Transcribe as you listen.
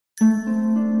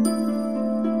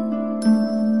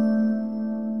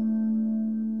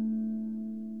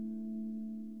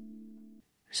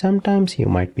Sometimes you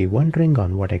might be wondering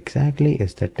on what exactly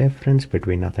is the difference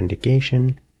between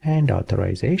authentication and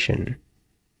authorization.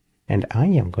 And I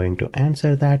am going to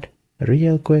answer that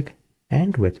real quick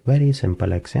and with very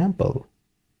simple example.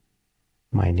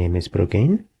 My name is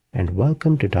Brugin and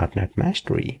welcome to .NET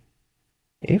Mastery.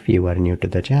 If you are new to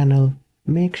the channel,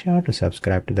 make sure to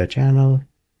subscribe to the channel.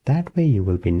 That way you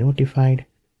will be notified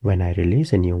when I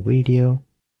release a new video.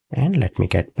 And let me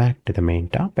get back to the main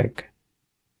topic.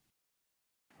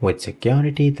 With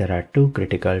security, there are two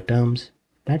critical terms,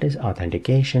 that is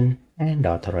authentication and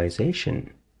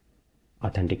authorization.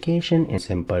 Authentication in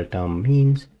simple term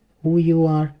means who you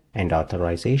are, and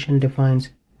authorization defines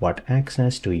what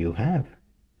access do you have.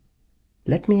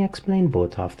 Let me explain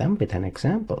both of them with an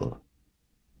example.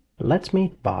 Let's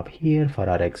meet Bob here for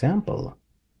our example.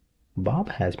 Bob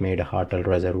has made a hotel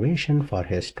reservation for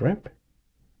his trip.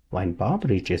 When Bob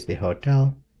reaches the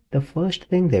hotel, the first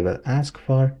thing they will ask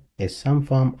for is some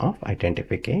form of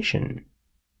identification.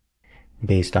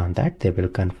 Based on that, they will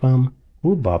confirm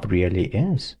who Bob really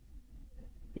is.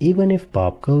 Even if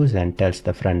Bob goes and tells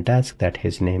the front desk that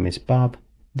his name is Bob,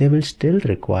 they will still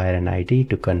require an ID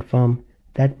to confirm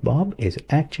that Bob is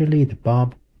actually the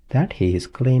Bob that he is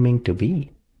claiming to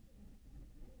be.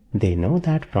 They know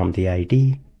that from the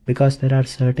ID because there are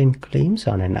certain claims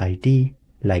on an ID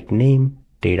like name,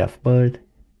 date of birth.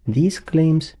 These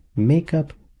claims make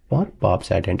up for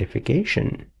Bob's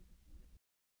identification.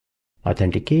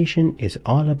 Authentication is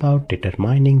all about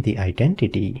determining the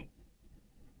identity.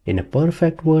 In a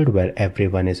perfect world where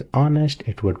everyone is honest,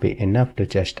 it would be enough to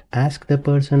just ask the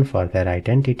person for their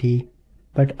identity,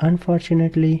 but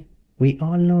unfortunately, we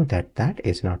all know that that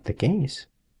is not the case.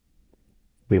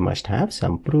 We must have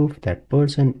some proof that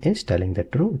person is telling the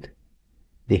truth.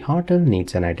 The hotel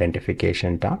needs an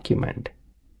identification document.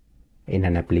 In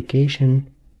an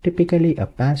application, typically a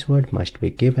password must be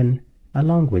given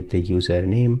along with the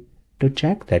username to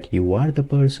check that you are the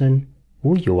person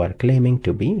who you are claiming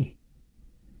to be.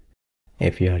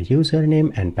 If your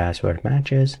username and password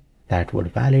matches, that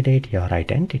would validate your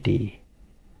identity.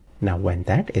 Now when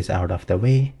that is out of the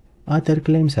way, other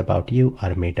claims about you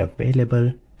are made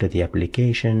available to the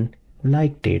application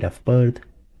like date of birth,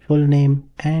 full name,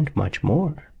 and much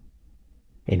more.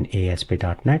 In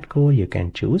ASP.NET Core, you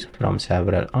can choose from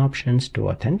several options to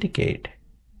authenticate.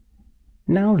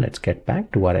 Now let's get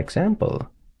back to our example.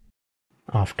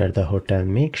 After the hotel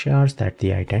makes sure that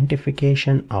the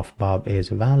identification of Bob is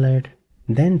valid,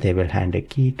 then they will hand a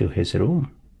key to his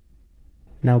room.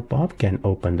 Now Bob can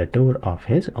open the door of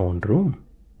his own room.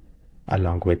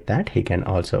 Along with that, he can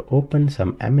also open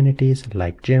some amenities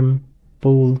like gym,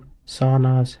 pool,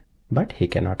 saunas, but he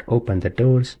cannot open the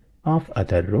doors of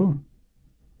other rooms.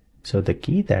 So the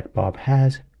key that Bob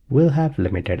has will have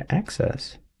limited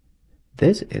access.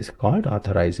 This is called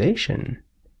authorization.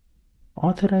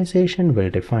 Authorization will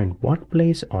define what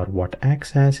place or what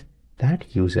access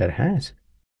that user has.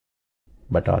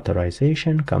 But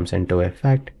authorization comes into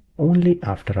effect only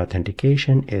after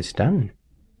authentication is done.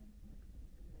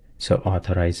 So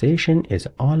authorization is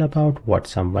all about what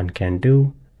someone can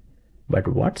do, but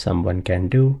what someone can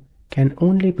do can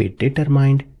only be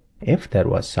determined if there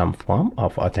was some form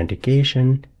of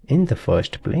authentication in the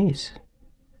first place.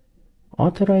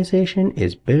 Authorization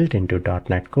is built into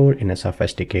 .NET Core in a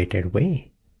sophisticated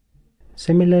way.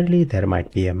 Similarly, there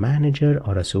might be a manager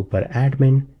or a super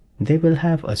admin. They will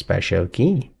have a special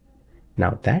key.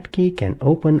 Now that key can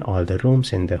open all the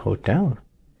rooms in the hotel.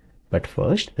 But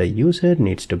first, the user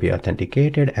needs to be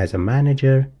authenticated as a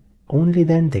manager. Only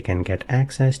then they can get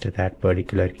access to that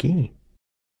particular key.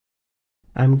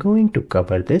 I'm going to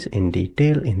cover this in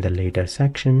detail in the later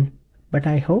section, but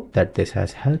I hope that this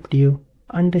has helped you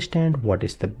understand what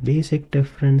is the basic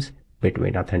difference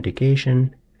between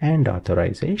authentication and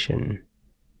authorization.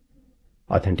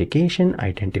 Authentication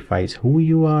identifies who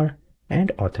you are,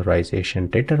 and authorization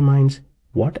determines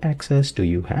what access do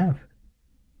you have.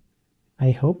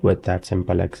 I hope with that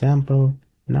simple example,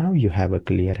 now you have a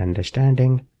clear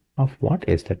understanding of what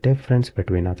is the difference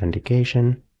between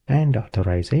authentication and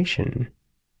authorization.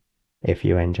 If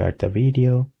you enjoyed the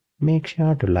video, make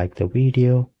sure to like the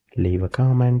video, leave a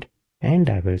comment, and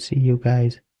I will see you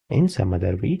guys in some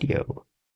other video.